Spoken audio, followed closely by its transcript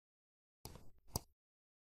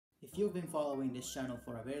If you've been following this channel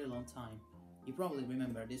for a very long time, you probably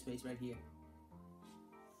remember this bass right here.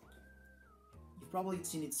 You've probably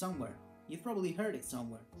seen it somewhere. You've probably heard it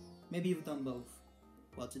somewhere. Maybe you've done both.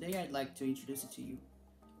 Well, today I'd like to introduce it to you.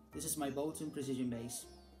 This is my Bolton Precision bass.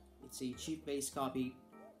 It's a cheap bass copy.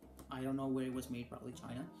 I don't know where it was made, probably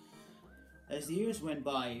China. As the years went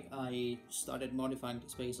by, I started modifying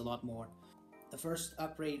this bass a lot more. The first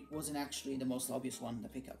upgrade wasn't actually the most obvious one, the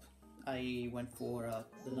pickup. I went for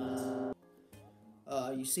the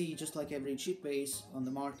nut. You see, just like every cheap bass on the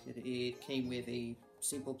market, it came with a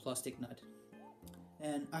simple plastic nut.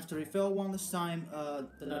 And after it fell one last time,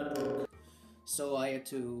 the nut broke. So I had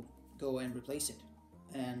to go and replace it.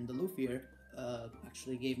 And the luthier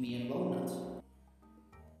actually gave me a low nut.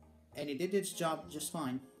 And it did its job just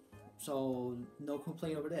fine. So no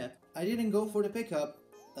complaint over that. I didn't go for the pickup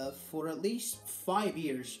for at least 5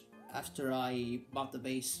 years after I bought the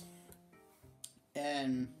bass.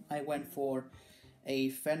 And I went for a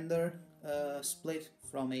Fender split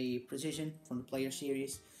from a Precision from the Player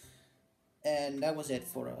series, and that was it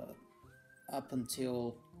for up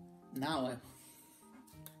until now.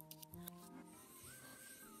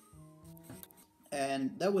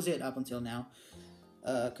 And that was it up until now,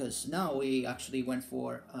 because now we actually went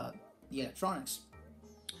for the electronics.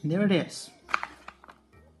 And there it is,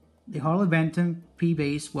 the Harley Benton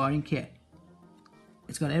P-Bass wiring kit.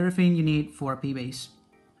 It's got everything you need for a P-Bass.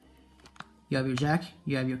 You have your jack,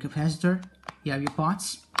 you have your capacitor, you have your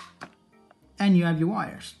pots, and you have your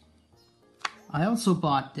wires. I also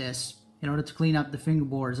bought this in order to clean up the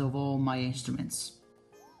fingerboards of all my instruments.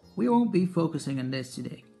 We won't be focusing on this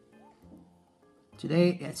today.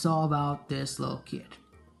 Today it's all about this little kit.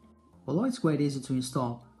 Although it's quite easy to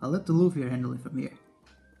install, I'll let the luthier handle it from here.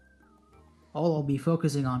 All I'll be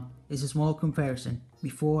focusing on is a small comparison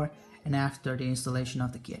before and after the installation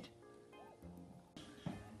of the kit.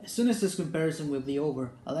 As soon as this comparison will be over,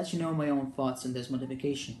 I'll let you know my own thoughts on this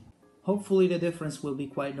modification. Hopefully the difference will be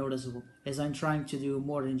quite noticeable, as I'm trying to do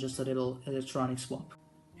more than just a little electronic swap.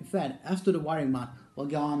 In fact, after the wiring mount, we'll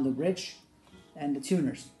go on the bridge and the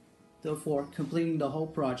tuners, therefore completing the whole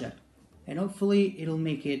project. And hopefully it'll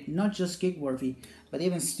make it not just gig worthy, but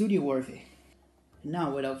even studio worthy. And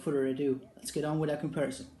now, without further ado, let's get on with that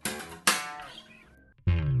comparison.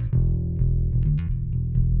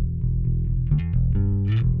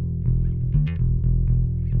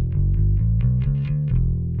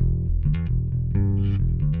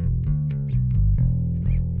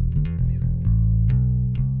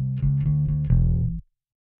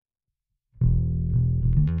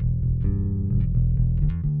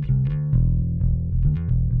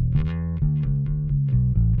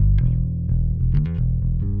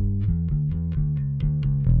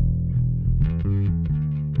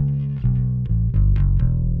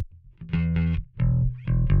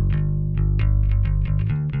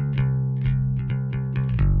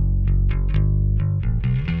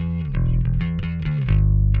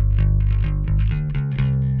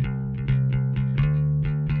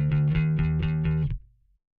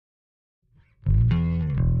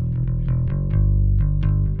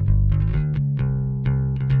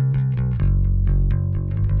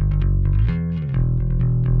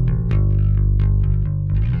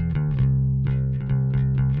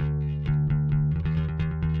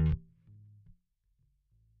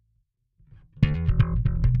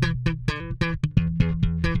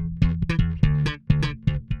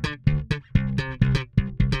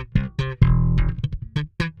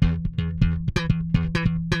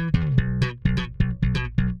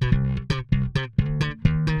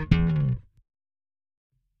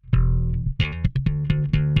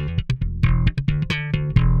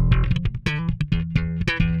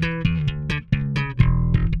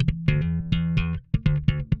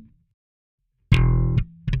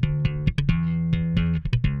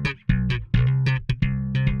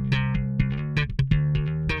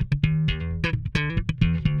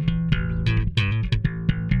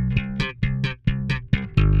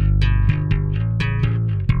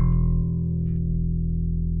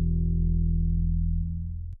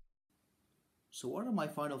 So what are my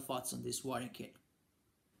final thoughts on this wiring kit?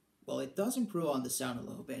 Well, it does improve on the sound a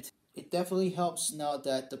little bit. It definitely helps now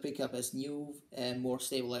that the pickup has new and more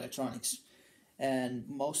stable electronics. And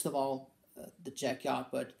most of all, the jack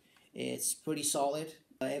output, it's pretty solid.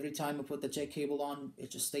 Every time I put the jack cable on, it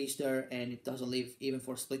just stays there and it doesn't leave even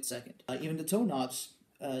for a split second. Even the tone knobs,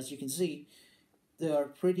 as you can see, they are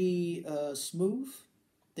pretty smooth.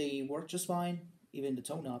 They work just fine. Even the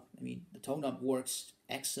tone knob, the tone knob works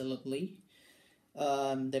excellently.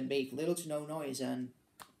 They make little to no noise, and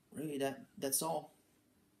really that's all.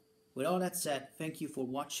 With all that said, thank you for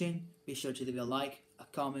watching. Be sure to leave a like, a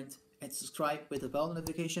comment, and subscribe with the bell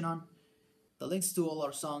notification on. The links to all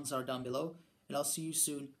our songs are down below, and I'll see you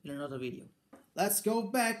soon in another video. Let's go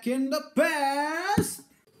back in the past!